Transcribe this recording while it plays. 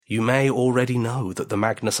You may already know that the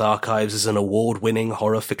Magnus Archives is an award-winning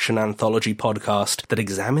horror fiction anthology podcast that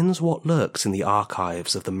examines what lurks in the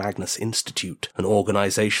archives of the Magnus Institute, an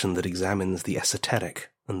organization that examines the esoteric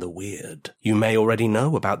and the weird. You may already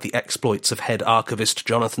know about the exploits of head archivist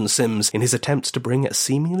Jonathan Sims in his attempts to bring a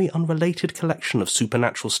seemingly unrelated collection of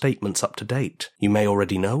supernatural statements up to date. You may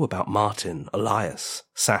already know about Martin, Elias,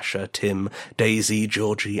 Sasha, Tim, Daisy,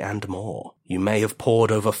 Georgie, and more. You may have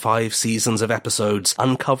pored over 5 seasons of episodes,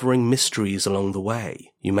 uncovering mysteries along the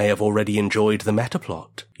way. You may have already enjoyed the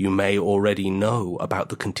metaplot. You may already know about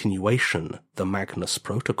the continuation, the Magnus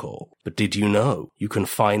Protocol. But did you know you can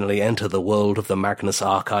finally enter the world of the Magnus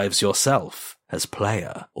Archives yourself? As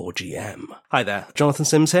player or GM. Hi there, Jonathan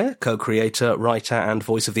Sims here, co-creator, writer, and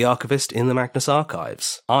voice of the archivist in the Magnus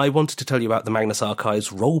Archives. I wanted to tell you about the Magnus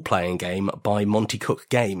Archives role-playing game by Monty Cook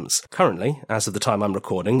Games. Currently, as of the time I'm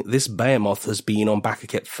recording, this behemoth has been on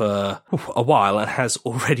BackerKit for a while and has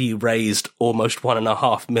already raised almost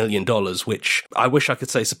 $1.5 million, which I wish I could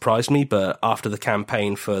say surprised me, but after the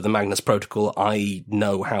campaign for the Magnus Protocol, I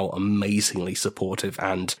know how amazingly supportive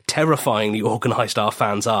and terrifyingly organised our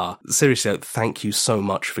fans are. Seriously, thank you so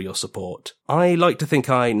much for your support. I like to think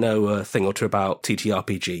I know a thing or two about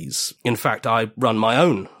TTRPGs. In fact, I run my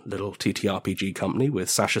own little TTRPG company with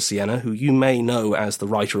Sasha Sienna, who you may know as the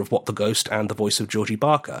writer of What the Ghost and the voice of Georgie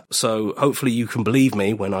Barker. So hopefully you can believe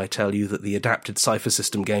me when I tell you that the adapted cipher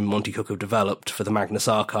system game Monty Cook have developed for the Magnus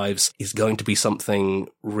Archives is going to be something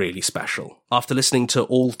really special. After listening to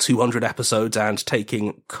all 200 episodes and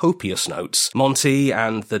taking copious notes, Monty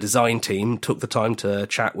and the design team took the time to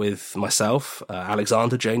chat with myself,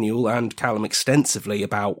 Alexander, J. Newell, and Callum extensively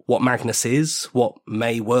about what Magnus is, what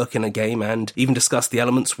may work in a game, and even discuss the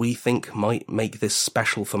elements we think might make this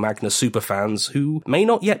special for Magnus superfans who may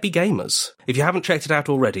not yet be gamers. If you haven't checked it out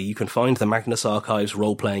already, you can find the Magnus Archives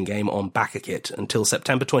role-playing game on BackerKit until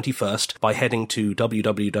September 21st by heading to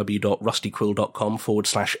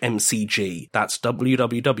www.rustyquill.com/MCG. That's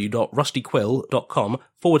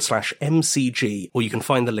www.rustyquill.com/MCG, or you can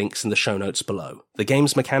find the links in the show notes below. The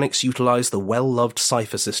game's mechanics utilize the well-loved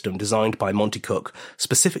cipher system designed by Monty Cook,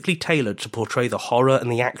 specifically tailored to portray the horror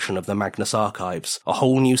and the action of the Magnus Archives. A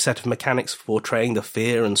whole new set of mechanics for portraying the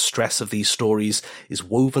fear and stress of these stories is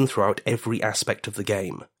woven throughout every aspect of the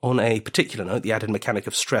game. On a particular note, the added mechanic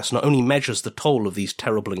of stress not only measures the toll of these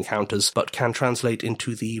terrible encounters, but can translate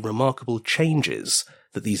into the remarkable changes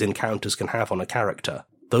that these encounters can have on a character.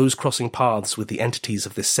 Those crossing paths with the entities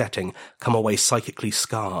of this setting come away psychically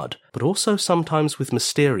scarred, but also sometimes with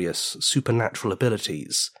mysterious, supernatural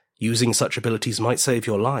abilities. Using such abilities might save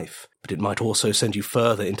your life, but it might also send you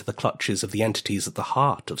further into the clutches of the entities at the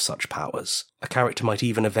heart of such powers. A character might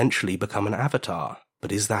even eventually become an avatar,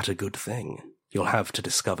 but is that a good thing? You'll have to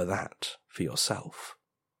discover that for yourself.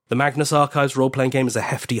 The Magnus Archives role-playing game is a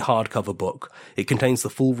hefty hardcover book. It contains the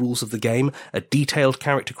full rules of the game, a detailed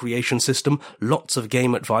character creation system, lots of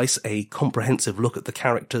game advice, a comprehensive look at the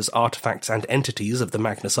characters, artifacts, and entities of the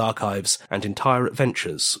Magnus Archives, and entire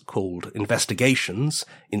adventures called Investigations,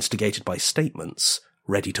 instigated by statements,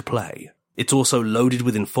 ready to play. It's also loaded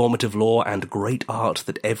with informative lore and great art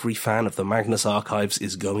that every fan of the Magnus Archives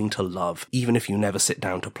is going to love, even if you never sit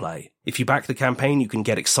down to play. If you back the campaign, you can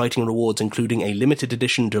get exciting rewards including a limited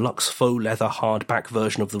edition deluxe faux leather hardback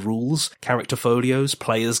version of the rules, character folios,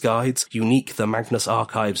 player's guides, unique The Magnus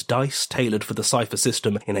Archives dice tailored for the cipher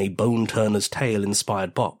system in a Bone Turner's Tale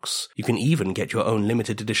inspired box. You can even get your own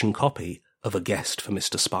limited edition copy of A Guest for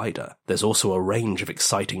Mr. Spider. There's also a range of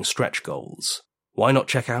exciting stretch goals. Why not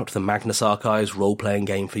check out the Magnus Archives role-playing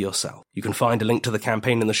game for yourself? You can find a link to the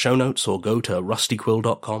campaign in the show notes or go to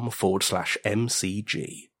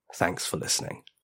rustyquill.com/MCG. Thanks for listening.